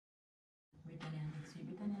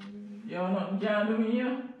Yo, nothing can do me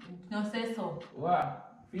here. No say so.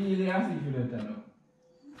 What? Feel it as if you don't know.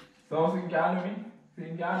 So, thing can do me?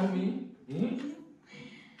 Thing can do me? Eh?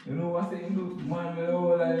 You know what thing do? Man, with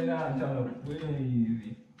all that in that channel. Very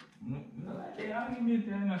easy. No, like the argument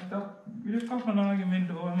and stuff. We just come an argument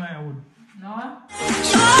over my wood. No?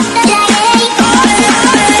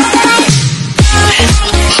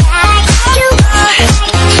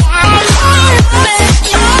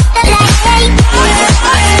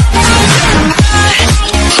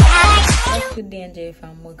 Good day, NJ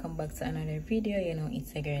fam. Welcome back to another video. You know,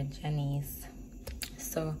 it's a girl Janice.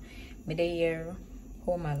 So, me day here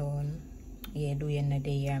home alone. Yeah, doing the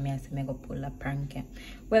day here. Me I say me go pull a prank.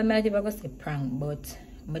 Well, me not even go say prank, but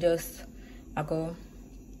I go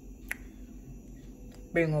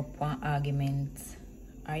bring up one argument.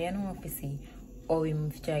 Or you know if you see how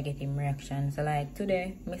him try get him reaction. So like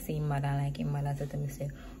today, me see him mother like him mother said to me say,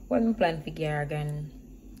 well, me plan to get a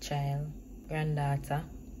granddaughter.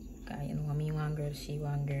 You know, me one girl, she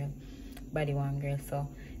one girl, body one girl, so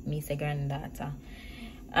me say granddaughter.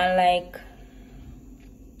 And like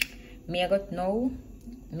me I got tell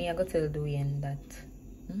Dwayne that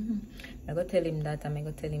I got tell him that, and I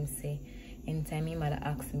got tell him say anytime he mother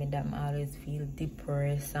asks me that I always feel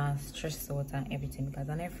depressed and stressed out and everything, because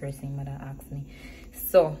that's the first thing mother asks me.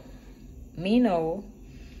 So me know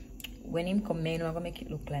when him come in, I'm gonna make it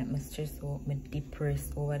look like I'm stressed out, I'm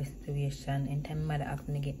depressed over the situation. And time mother asked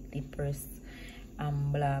me to get depressed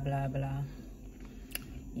and blah blah blah.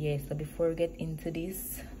 Yeah, so before we get into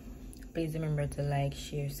this, please remember to like,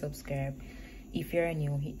 share, subscribe. If you're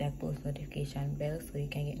new, hit that post notification bell so you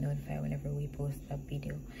can get notified whenever we post a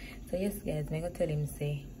video. So yes guys, I'm gonna tell him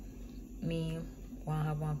say me wanna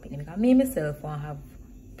have one pitney, because me myself wanna have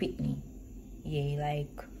pitney. Yeah,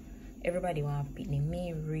 like everybody want pitney.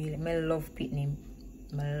 Me love pitney.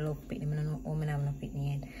 I love pitney. I don't know how I have no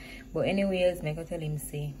pitney yet. But anyways, I go tell him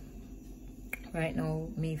say right now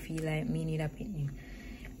me feel like me need a pitney.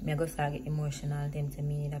 I go start get emotional, them say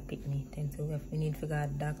me need a pitney. Then say we need to go a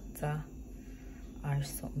doctor or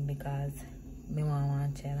something, because me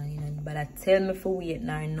want child, and you know, but I tell me for wait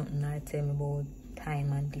now nothing, or tell me about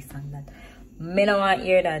time and this and that. Me don't want to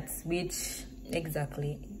hear that, which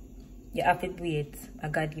exactly you have to wait. I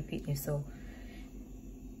got the pitney, so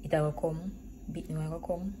it will come. Pitney will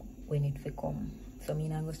come when it will come. So me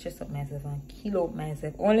not go stress up myself and kill out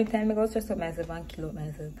myself. Only time I go stress up myself and kill out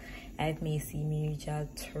myself, I may see me reach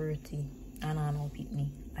out 30 and I no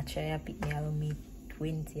pitney. I try a pitney, I will meet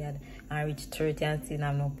 20 and I reach 30 and still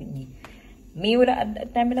I'm no pitney. Me would at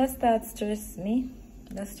that time that start stress me.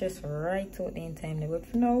 That stress right out the time. But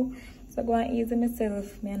for now, so go and ease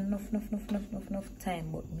myself. Me enough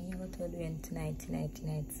time. But me what to do tonight.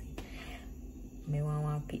 Me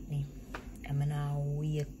want pitney. I'm gonna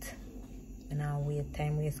wait.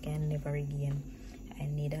 Time waste can never again. I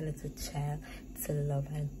need a little child to love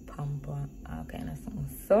and pamper and all kind of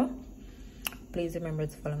things. So please remember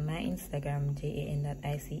to follow my Instagram,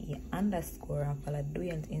 JAN.ICE_, and follow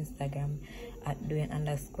Dwayne's Instagram at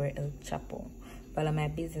Dwayne_El_Chapo. Follow my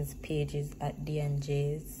business pages at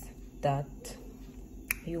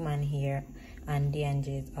DNJs.humanhair and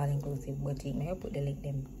DNJs all inclusive boutique. I'll put the link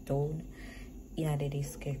them down in the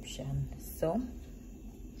description. So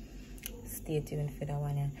stay tuned for that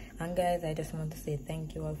one. And guys, I just want to say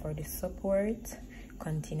thank you all for the support.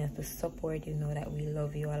 Continue to support. You know that we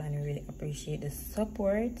love you all and we really appreciate the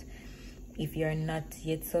support. If you're not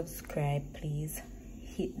yet subscribed, please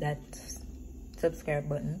hit that subscribe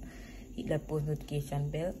button, hit that post notification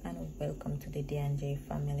bell, and welcome to the DNJ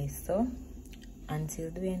family. So until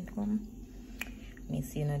Dwayne come, me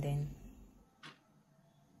see you then.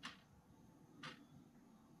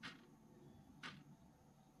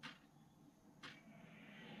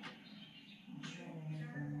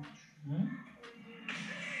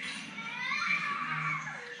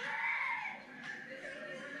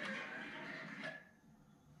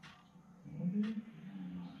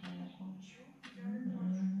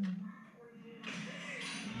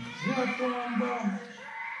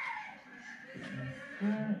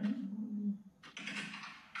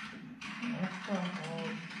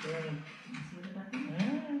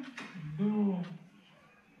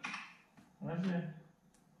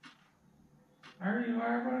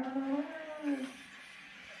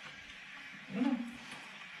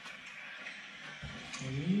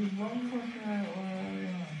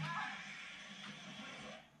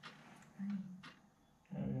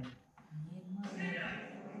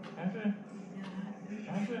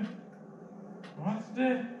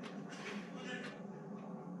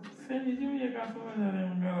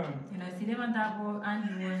 You know, see them on top of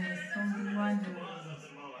Andrew and something you want to do.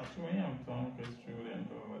 That's why I'm talking because true then.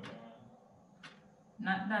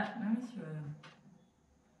 Not that. Let me show you.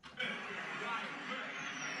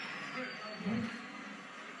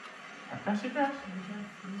 A crashy crash?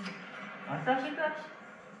 A crashy crash?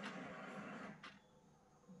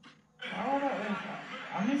 How about that?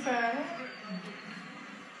 I'm inside.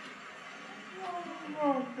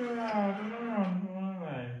 Oh, God, I don't know.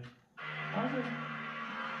 I just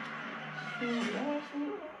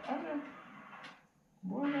shoot. I just.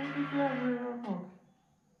 Boy, let's be glad we're up.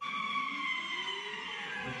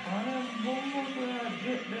 The final bomb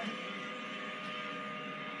get there.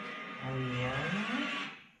 Are you alright?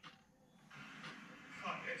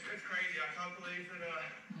 Fuck, it's crazy. I can't believe that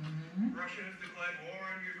Russia has declared war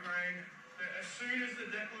on Ukraine. As soon as the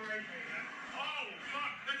declaration... Oh,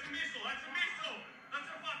 fuck, that's a missile, that's a missile! That's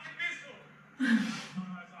a fucking missile!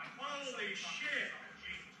 Holy shit!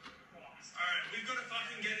 Alright, we've got to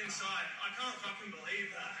fucking get inside. I can't fucking believe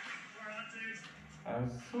that. Alright, dudes. As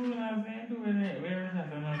soon as they do it, where is that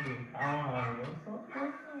gonna do? Oh, so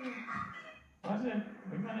close. Watch it.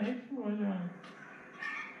 We're gonna explosion.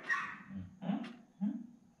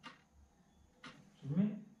 Me?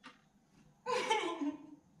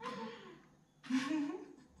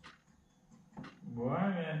 Boy,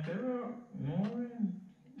 man, tell you, no way.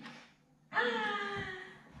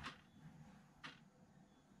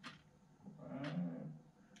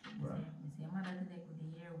 See, I'm gonna take with the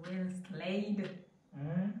hair well slayed.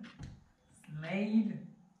 Slayed.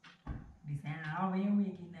 This ain't how we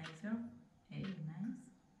making nice, yo. Hey, nice.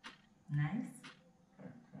 Nice.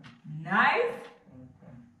 Nice.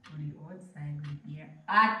 With the outside with the hair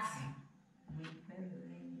hot. With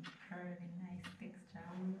very curly, nice texture.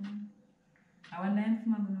 I wonder if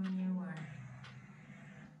I'm gonna know you are.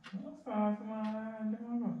 What's up, man?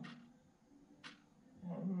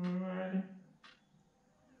 Ready?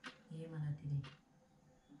 Yeah, man, today.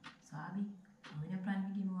 So, Abby, I'm gonna plan to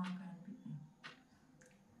give me one kind of picnic.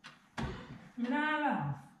 I'm not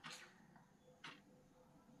laugh.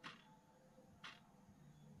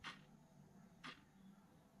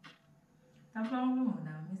 Stop long room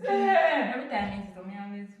now. Every time I see something, I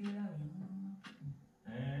always feel that way.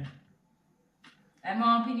 I'm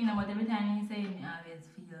on picking about every time you say me, I always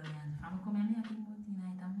feel that. I'm coming here, I think about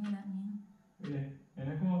tonight, I'm here that mean. Yeah, and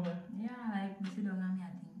I come over. Yeah, like, I sit down and I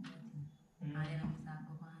think about it. And then I start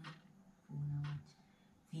go on phone and watch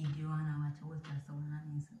video and I watch ultrasound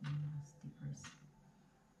and stickers.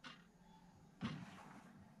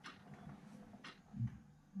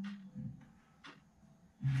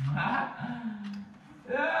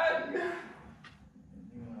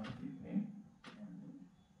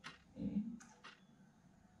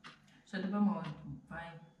 So the more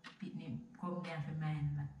five picnic come down for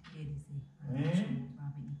mine, like lady say. Picnic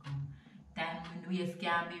come. Time when we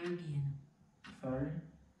can be regained. Sorry?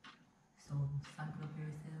 So sample up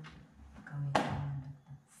yourself. Come with that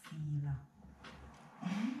sealer.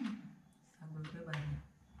 Sample up your body.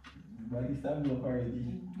 Body sample up already.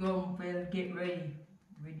 Go well, get ready.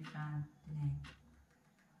 Ready for tonight.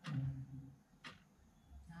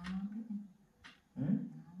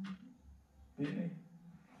 Picnic?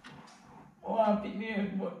 Oh, I'm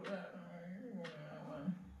picnic, but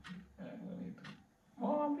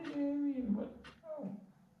oh, I'm picnic, but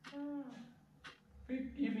if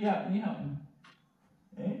you happen,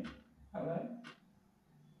 eh? Alright?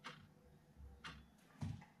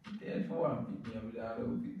 Therefore, I'm picnic without no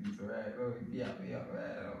picnic, so right? Oh, if you happen,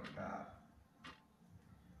 right? Oh, God.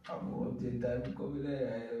 I'm going to take time to come there,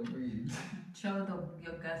 I don't breathe. Shout out,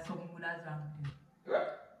 you got something good as wrong with you.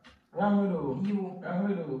 Wrong with you? You. Wrong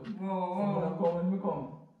with you? Whoa. Come when we come.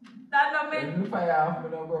 That don't mean. When we fire off, we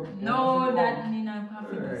don't go. No, that mean I have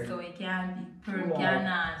to do Right. so it can't be perm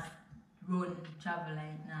cannot run travel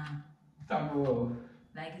like now. Travel.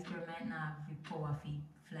 Like it's perm might not have the power to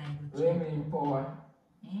fly What do you mean power?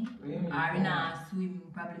 Eh? What do you mean Or power? not swim,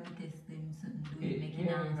 probably me test them something do it make What do you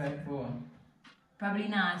mean it like power? probably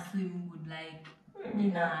not swim good like What do you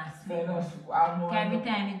mean nah say swim. no I'm more Every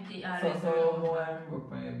time it always so more I'm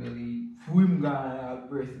work on your belly. Swim gone I'll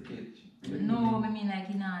brace the catch. no, I mean like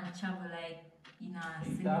you know travel like you know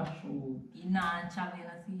It's swim. that shoe. You know travel you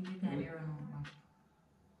know see every time you run out back.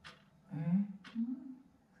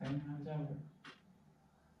 Same as travel.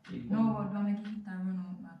 No, but don't make it run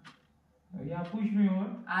out back. Yeah, push me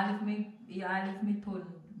on. All if me told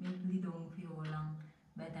me lead down for how long.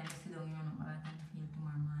 By the time you sit down, you run up. By the time you feel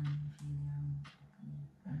tomorrow morning, you feel you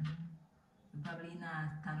run up. You probably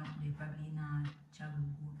not stand up there. Probably not travel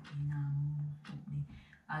go up there. Not move up there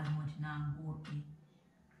as much. Not go up there.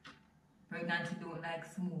 Pregnancy don't like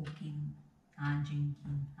smoking and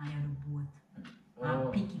drinking and you do both.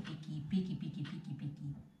 And picky.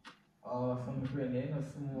 Oh, some friend, they no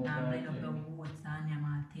smoke. Nah, blend up the oats and them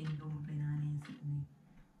and 10 dumpling and then sitting there.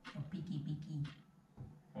 You're picky.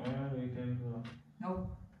 Oh, you can go. No.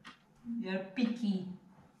 You're picky.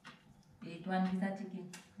 You eat one piece of chicken.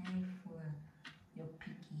 Hey, fool. You're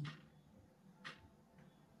picky.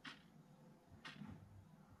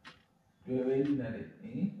 Where you did it? Eh?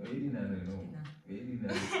 Where you did it? No. Where you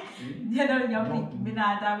did it? You know, you're picky. Me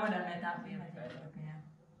not talk about that.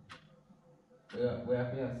 We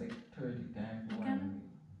have to say 30 times for 1 minute.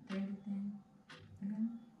 30 times.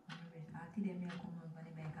 I'll tell them you're coming over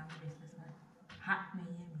the back and restless one. Hot me,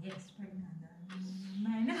 yes, pregnant.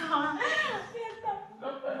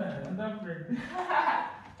 I'm not pregnant.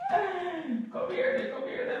 Come here, David.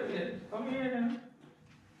 Come here now.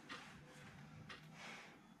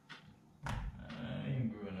 I ain't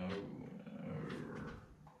going over.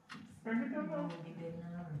 Pregnant or no?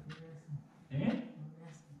 Eh?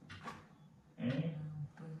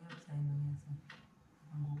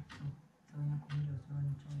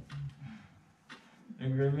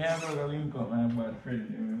 Me have a link up my bad friend,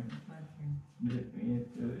 you know. Bad friend.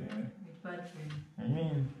 Which bad friend? I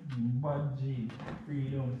mean, bad G,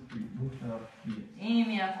 Freedom Street, Bushel Street. Hey,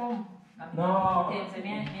 me a come. No. Say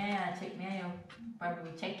me a check me a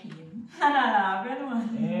probably check in. No, good one.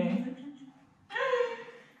 Eh?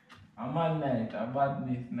 A mad night, a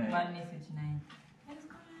badness night. Badness which night? Let's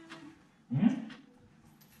go.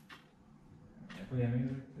 Play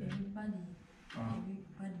music. Everybody.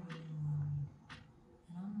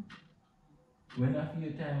 When I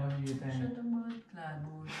feel time, Shut up about Claude,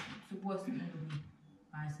 but supposed to be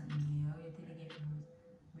or something. How you tell you get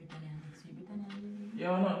Britannia next week? Britannia. Yo,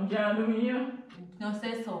 nothing can do me here. No,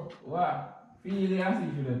 say so. What? Feel it and see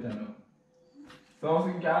if you don't know. So,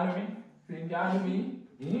 sing can do me? Sing can do me?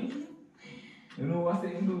 Eh? You know what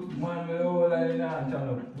saying do? Man, with all that in and turn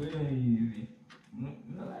up. Very easy. No,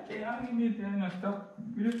 like the argument, you know, stop.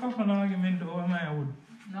 We just couple argument over my wood.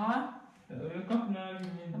 No? We couple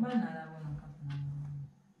argument. About another one.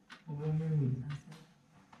 Over my wood.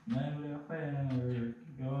 Man, we are fine and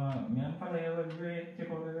me and Pala have a great check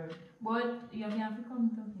over there. But you have to come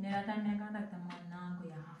to. In the time I contact a man now,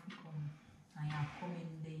 you have to come. And you have to come in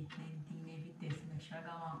the thing, maybe test, make sure I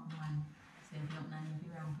got one. So if not, then if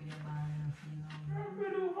you run for the ball, you feel I'm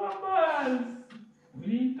going to do for balls. We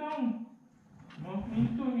need tongue. Must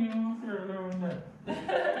need tongue, you know, for around that.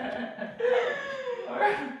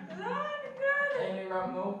 Alright. I never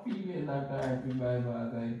have no female like that to buy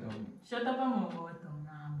balls like tongue. Shut up and move out tongue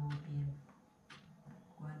now, about pain.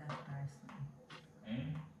 Go on that person. Eh?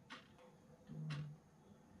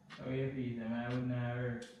 So you feel them, I would not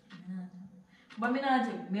hurt. But me not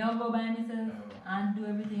check. Me will go by myself and do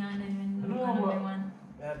everything and then when you look at everyone.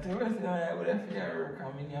 But the rest of I would have fear work. I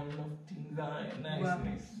mean, you have enough things on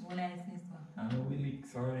niceness. What niceness one? And we lick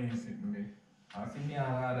Sunday sitting there. I see me a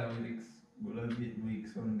lot of licks. Go a bit week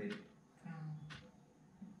Sunday.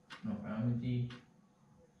 No, family.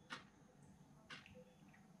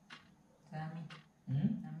 Sammy.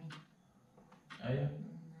 Sammy. Ayo.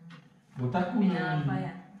 But I couldn't.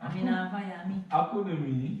 I'm in a fire. I couldn't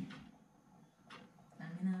me.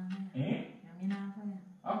 Eh?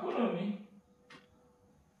 I couldn't me.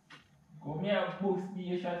 Come here, books, be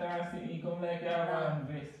a shot and see me come like you have a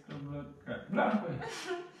vest, blood crack. Blank way.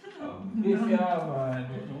 This you have a,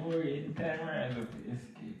 don't worry, anytime I look at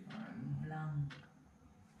escape. Blank.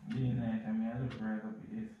 Day night, I mean, I look right up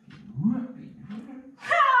at escape.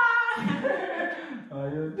 Oh,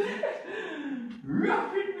 you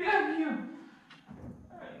rapid me up here.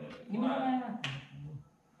 You know what? I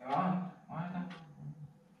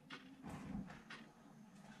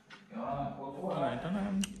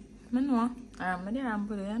know. I'm ready to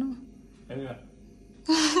put it on. I'm ready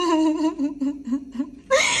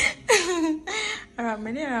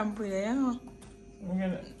to put it on.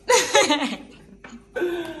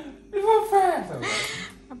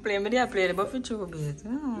 I play the buffet show bit.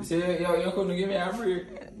 See, you couldn't give me a break.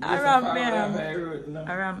 I ramp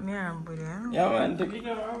me and put it on. Yeah, man, take it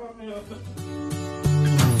out.